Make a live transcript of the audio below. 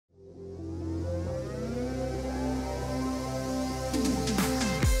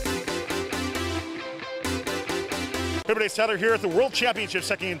Hey everybody, it's Tyler here at the World Championship,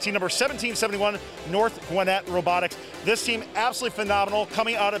 second in team number 1771, North Gwinnett Robotics. This team absolutely phenomenal,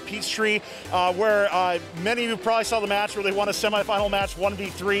 coming out of Peachtree, where many of you probably saw the match where they won a semifinal match,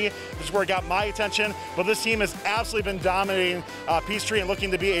 1v3, which is where it got my attention. But this team has absolutely been dominating Peachtree and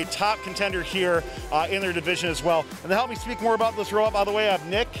looking to be a top contender here in their division as well. And to help me speak more about this robot, by the way, I have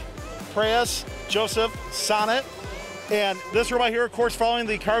Nick, Preyas, Joseph, Sonnet, and this robot here, of course, following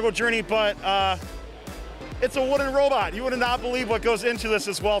the cargo journey, but it's a wooden robot. You would not believe what goes into this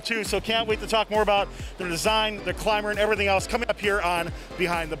as well, too. So can't wait to talk more about their design, their climber, and everything else coming up here on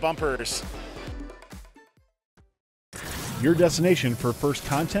Behind the Bumpers. Your destination for first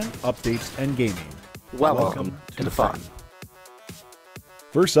content, updates, and gaming. Welcome to the fun.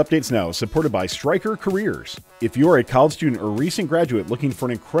 First Updates Now is supported by Striker Careers. If you are a college student or recent graduate looking for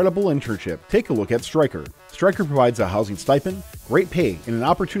an incredible internship, take a look at Striker. Striker provides a housing stipend, great pay, and an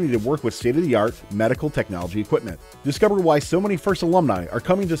opportunity to work with state-of-the-art medical technology equipment. Discover why so many First alumni are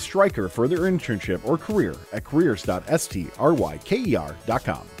coming to Striker for their internship or career at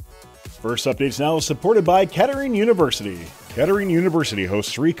careers.stryker.com. First Updates Now is supported by Kettering University. Kettering University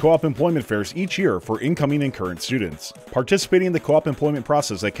hosts 3 co-op employment fairs each year for incoming and current students. Participating in the co-op employment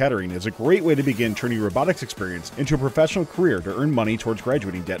process at Kettering is a great way to begin turning your robotics experience into a professional career to earn money towards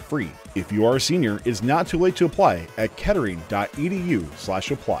graduating debt-free. If you are a senior, it's not too late to apply at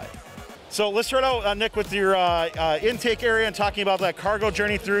kettering.edu/apply. So let's start out, Nick, with your intake area and talking about that cargo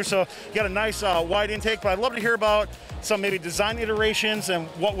journey through. So you got a nice wide intake, but I'd love to hear about some maybe design iterations and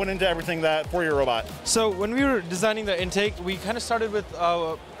what went into everything that for your robot. So when we were designing the intake, we kind of started with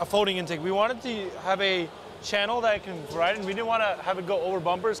a folding intake. We wanted to have a channel that it can ride, and we didn't want to have it go over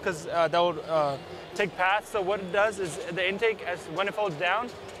bumpers because that would take paths. So what it does is the intake, when it folds down,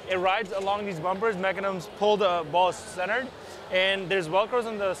 it rides along these bumpers, mechanisms pull the ball centered, and there's Velcros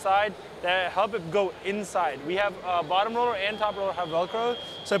on the side that help it go inside. We have bottom roller and top roller have Velcro,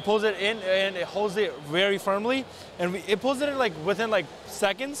 so it pulls it in and it holds it very firmly, and it pulls it in within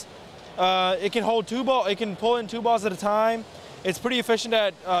seconds. It can hold 2 balls. It can pull in 2 balls at a time. It's pretty efficient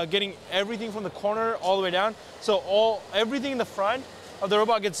at getting everything from the corner all the way down. So everything in the front of the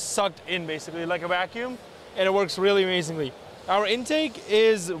robot gets sucked in basically like a vacuum, and it works really amazingly. Our intake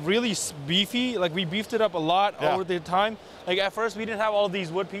is really beefy. We beefed it up a lot over the time. At first we didn't have all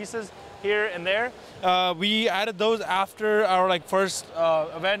these wood pieces here and there. We added those after our first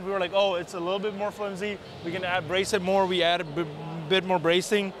event. We were like, oh, it's a little bit more flimsy. We can brace it more. We added a bit more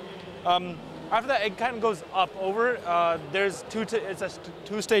bracing. After that, it kind of goes up over. It's a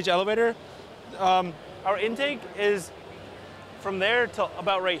 2-stage elevator. Our intake is from there to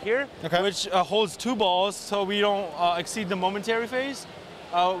about right here, which holds 2 balls, so we don't exceed the momentary phase,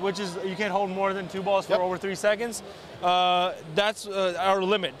 which is you can't hold more than 2 balls for over 3 seconds. That's our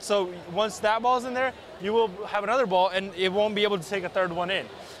limit. So once that ball's in there, you will have another ball, and it won't be able to take a third one in.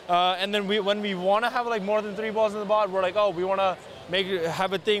 And then when we want to have more than 3 balls in the bot, we're like, oh, we want to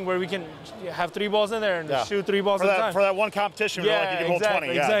have a thing where we can have 3 balls in there and shoot 3 balls at a time. For that one competition, where you can hold 20.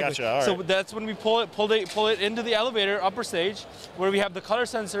 Exactly. Yeah, gotcha. All right. So that's when we pull it into the elevator, upper stage, where we have the color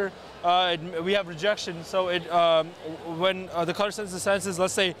sensor. We have rejection, so when the color sensor senses,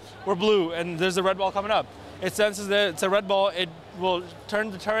 let's say we're blue and there's a red ball coming up, it senses that it's a red ball. It will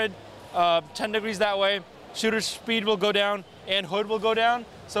turn the turret 10 degrees that way. Shooter speed will go down and hood will go down,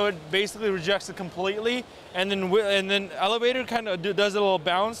 so it basically rejects it completely. And then elevator kind of does a little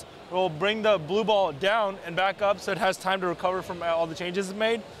bounce. It will bring the blue ball down and back up, so it has time to recover from all the changes it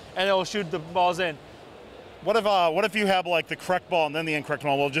made, and it will shoot the balls in. What if you have the correct ball and then the incorrect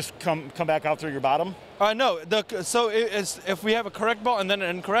ball? Will it just come back out through your bottom? No. If we have a correct ball and then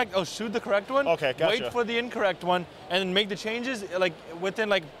an incorrect, I'll shoot the correct one. Okay, gotcha. Wait for the incorrect one and then make the changes within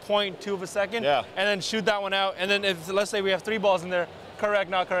 0.2 of a second. Yeah. And then shoot that one out. And then if let's say we have 3 balls in there,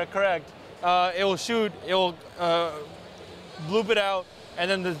 correct, not correct, correct. It will shoot. It will bloop it out. And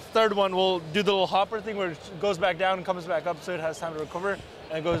then the third one will do the little hopper thing where it goes back down and comes back up, so it has time to recover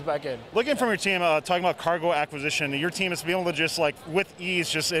and it goes back in. Looking from your team, talking about cargo acquisition, your team is able to just with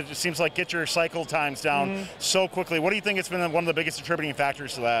ease, it seems get your cycle times down so quickly. What do you think has been one of the biggest contributing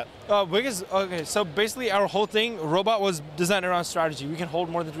factors to that? So basically our whole thing, robot was designed around strategy. We can hold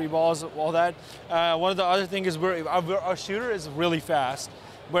more than 3 balls, all that. One of the other things is our shooter is really fast,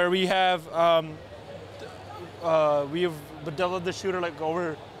 where we have developed the shooter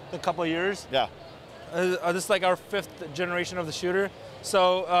over a couple of years. Yeah. This is our 5th generation of the shooter.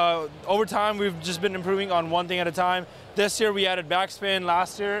 So over time, we've just been improving on one thing at a time. This year, we added backspin.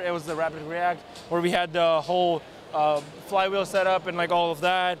 Last year, it was the rapid react, where we had the whole flywheel set up and all of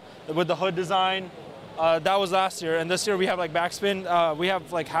that with the hood design. That was last year, and this year we have backspin. We have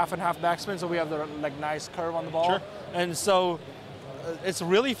half and half backspin, so we have the nice curve on the ball. Sure. And so it's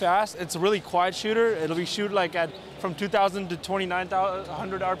really fast. It's a really quiet shooter. It'll be shoot like at from 2,000 to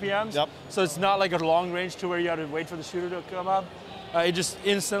 2,900 RPMs. Yep. So it's not like a long range to where you have to wait for the shooter to come up. It just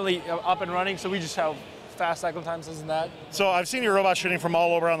instantly up and running. So we just have fast cycle times as that. So I've seen your robot shooting from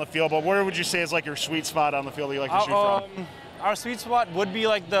all over on the field, but where would you say is like your sweet spot on the field that you like to shoot from? Our sweet spot would be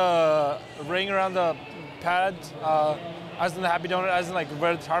like the ring around the pad, as in the Happy Donut, as in like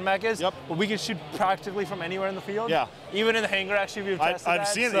where the tarmac is. Yep. But we can shoot practically from anywhere in the field. Yeah. Even in the hangar, actually, we've tested that. I've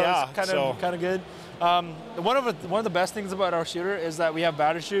seen it, so yeah. It's kind of good. One of the best things about our shooter is that we have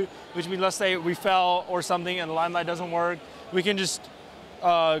battery shoot, which means let's say we fell or something and the limelight doesn't work, we can just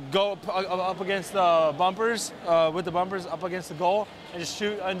go up against the bumpers, with the bumpers up against the goal, and just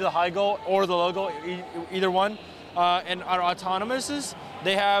shoot into the high goal or the low goal, either one. And our autonomouses,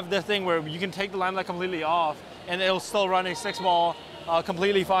 they have the thing where you can take the limelight completely off, and it'll still run a 6-ball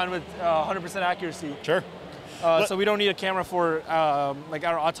completely fine with 100% accuracy. Sure. So we don't need a camera for like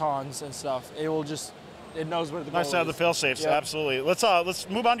our autons and stuff. It knows where the goal is. Nice to have the fail-safes, Yeah. absolutely. Let's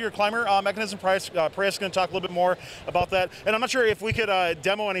move on to your climber mechanism. Price is going to talk a little bit more about that. And I'm not sure if we could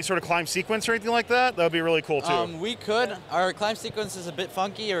demo any sort of climb sequence or anything like that. That would be really cool, too. We could. Our climb sequence is a bit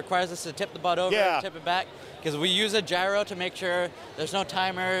funky. It requires us to tip the butt over and tip it back, because we use a gyro to make sure there's no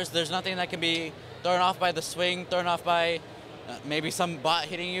timers, there's nothing that can be thrown off by the swing, thrown off by maybe some bot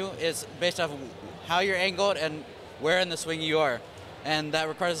hitting you. It's based off how you're angled and where in the swing you are. And that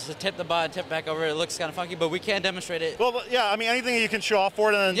requires us to tip the bot and tip back over. It looks kind of funky, but we can demonstrate it. Well, yeah, I mean, anything that you can show off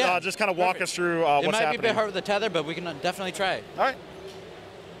for it, and then just kind of walk us through what's happening. It might be a bit hard with the tether, but we can definitely try. All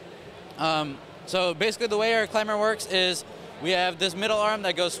right. So basically the way our climber works is we have this middle arm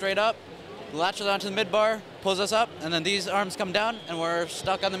that goes straight up, latches onto the mid bar, pulls us up, and then these arms come down, and we're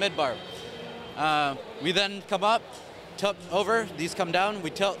stuck on the mid bar. We then come up, tilt over, these come down,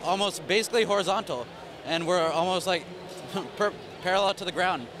 we tilt almost basically horizontal, and we're almost like parallel to the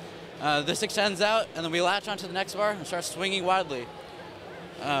ground. This extends out, and then we latch onto the next bar and start swinging wildly.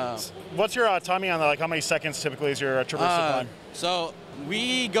 What's your timing on that? Like, how many seconds typically is your traversal climb? So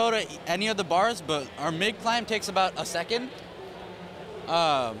we go to any of the bars, but our mid climb takes about a second.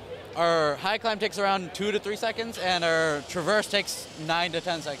 Our high climb takes around 2 to 3 seconds, and our traverse takes 9 to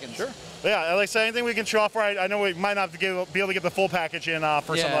 10 seconds. Sure. Yeah, like I said, anything we can show off for, I know we might not be able to get the full package in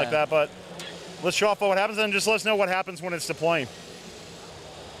for something like that, but let's show off what happens, and just let us know what happens when it's deploying.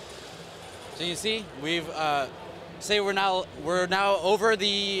 So you see, we've say we're now over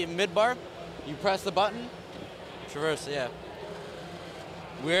the mid bar. You press the button, traverse. Yeah.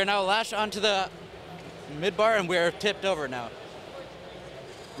 We're now lashed onto the mid bar, and we're tipped over now.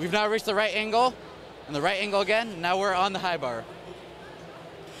 We've now reached the right angle, and the right angle again. Now we're on the high bar.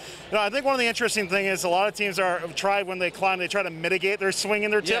 You know, I think one of the interesting things is a lot of teams try when they climb, they try to mitigate their swing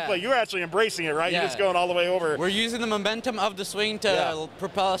and their tip, but you're actually embracing it, right? You're just going all the way over. We're using the momentum of the swing to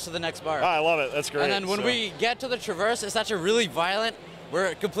propel us to the next bar. Oh, I love it. That's great. And then when we get to the traverse, it's actually really violent.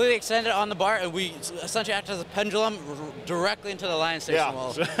 We're completely extended on the bar, and we essentially act as a pendulum directly into the line station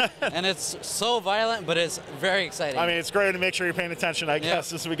wall. And it's so violent, but it's very exciting. I mean, it's great to make sure you're paying attention, I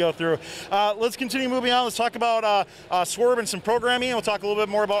guess, as we go through. Let's continue moving on. Let's talk about swerve and some programming. We'll talk a little bit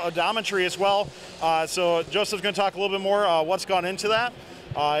more about odometry as well. So Joseph's going to talk a little bit more what's gone into that,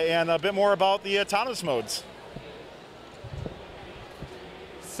 and a bit more about the autonomous modes.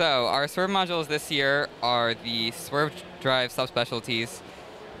 So our swerve modules this year are the Swerve Drive Subspecialties,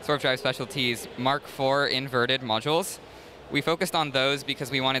 Swerve Drive Specialties Mark IV inverted modules. We focused on those because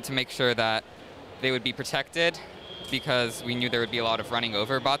we wanted to make sure that they would be protected, because we knew there would be a lot of running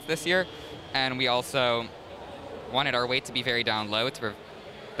over bots this year, and we also wanted our weight to be very down low.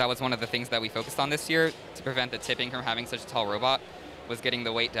 That was one of the things that we focused on this year to prevent the tipping from having such a tall robot, was getting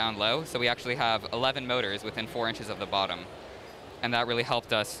the weight down low. So we actually have 11 motors within 4 inches of the bottom, and that really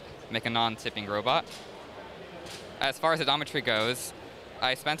helped us make a non-tipping robot. As far as odometry goes,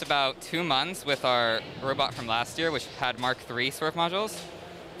 I spent about 2 months with our robot from last year, which had Mark III swerve modules,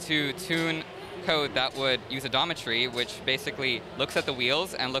 to tune code that would use odometry, which basically looks at the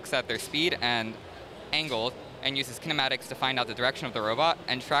wheels and looks at their speed and angle, and uses kinematics to find out the direction of the robot,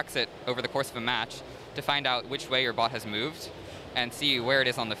 and tracks it over the course of a match to find out which way your bot has moved and see where it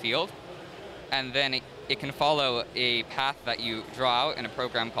is on the field. And then it can follow a path that you draw out in a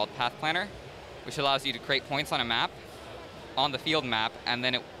program called Path Planner, which allows you to create points on a map, on the field map, and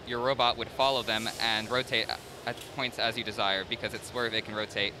then your robot would follow them and rotate at points as you desire, because it's where it can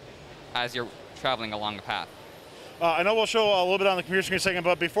rotate as you're traveling along the path. I know we'll show a little bit on the computer screen in a second,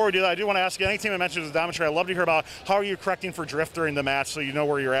 but before we do that, I do want to ask you, any team that mentions odometry, I'd love to hear about how are you correcting for drift during the match so you know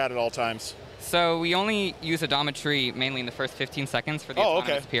where you're at all times. So we only use odometry mainly in the first 15 seconds for the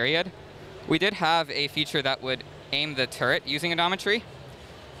autonomous period. We did have a feature that would aim the turret using Odometry,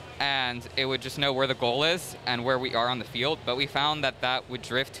 and it would just know where the goal is and where we are on the field. But we found that that would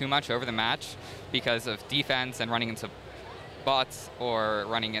drift too much over the match because of defense and running into bots or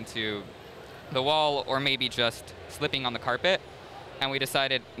running into the wall or maybe just slipping on the carpet. And we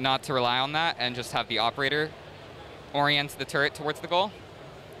decided not to rely on that and just have the operator orient the turret towards the goal.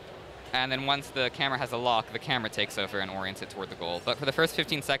 And then once the camera has a lock, the camera takes over and orients it toward the goal. But for the first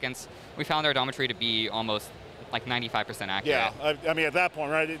 15 seconds, we found our odometry to be almost like 95% accurate. Yeah, I mean, at that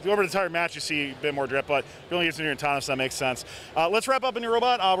point, right, over the entire match, you see a bit more drift, but if you only get to your autonomous, that makes sense. Let's wrap up in your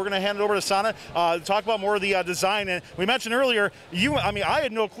robot. We're going to hand it over to Sana, talk about more of the design. And we mentioned earlier, I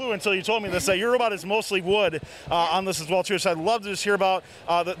had no clue until you told me this, that your robot is mostly wood on this as well, too. So I'd love to just hear about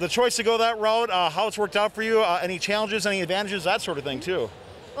the choice to go that route, how it's worked out for you, any challenges, any advantages, that sort of thing, too.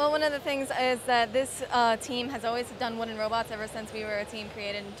 Well, one of the things is that this team has always done wooden robots ever since we were a team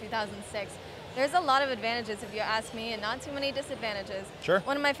created in 2006. There's a lot of advantages, if you ask me, and not too many disadvantages. Sure.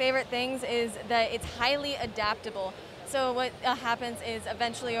 One of my favorite things is that it's highly adaptable. So what happens is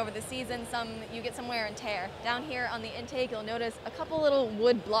eventually over the season, you get some wear and tear. Down here on the intake, you'll notice a couple little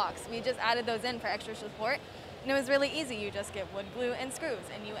wood blocks. We just added those in for extra support, and it was really easy. You just get wood glue and screws,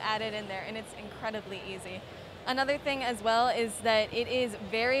 and you add it in there, and it's incredibly easy. Another thing as well is that it is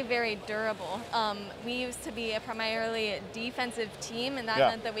very, very durable. We used to be a primarily defensive team, and that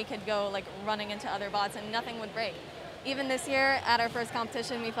meant that we could go like running into other bots and nothing would break. Even this year at our first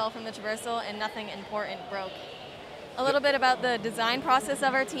competition, we fell from the traversal and nothing important broke. A little bit about the design process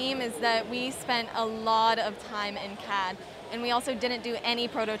of our team is that we spent a lot of time in CAD, and we also didn't do any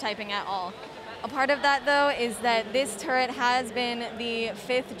prototyping at all. A part of that, though, is that this turret has been the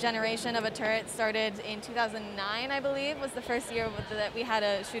 5th generation of a turret. Started in 2009, I believe, was the first year that we had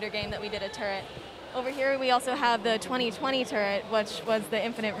a shooter game that we did a turret. Over here, we also have the 2020 turret, which was the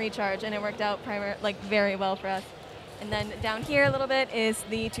infinite recharge, and it worked out very well for us. And then down here a little bit is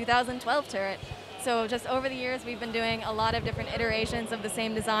the 2012 turret. So just over the years, we've been doing a lot of different iterations of the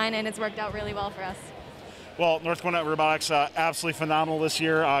same design, and it's worked out really well for us. Well, North Gwinnett Robotics, absolutely phenomenal this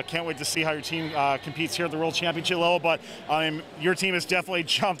year. Can't wait to see how your team competes here at the World Championship level, but your team has definitely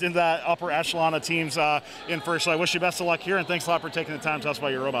jumped into that upper echelon of teams in first, so I wish you best of luck here, and thanks a lot for taking the time to tell us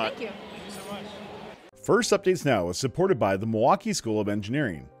about your robot. Thank you. Thank you so much. First Updates Now is supported by the Milwaukee School of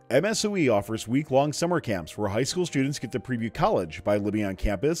Engineering. MSOE offers week-long summer camps where high school students get to preview college by living on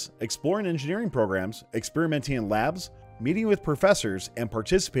campus, exploring engineering programs, experimenting in labs, meeting with professors, and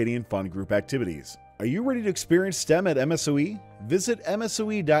participating in fun group activities. Are you ready to experience STEM at MSOE? Visit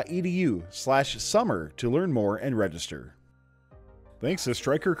msoe.edu/summer to learn more and register. Thanks to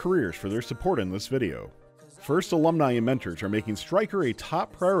Stryker Careers for their support in this video. First alumni and mentors are making Stryker a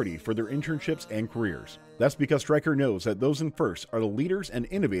top priority for their internships and careers. That's because Stryker knows that those in first are the leaders and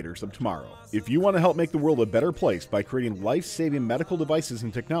innovators of tomorrow. If you want to help make the world a better place by creating life-saving medical devices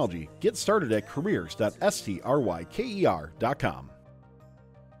and technology, get started at careers.stryker.com.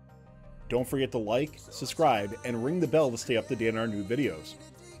 Don't forget to like, subscribe, and ring the bell to stay up to date on our new videos.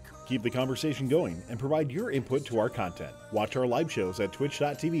 Keep the conversation going and provide your input to our content. Watch our live shows at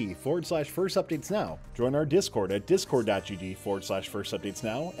twitch.tv/firstupdatesnow. Join our Discord at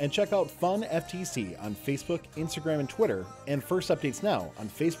discord.gg/firstupdatesnow, and check out Fun FTC on Facebook, Instagram, and Twitter, and First Updates Now on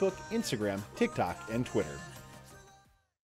Facebook, Instagram, TikTok, and Twitter.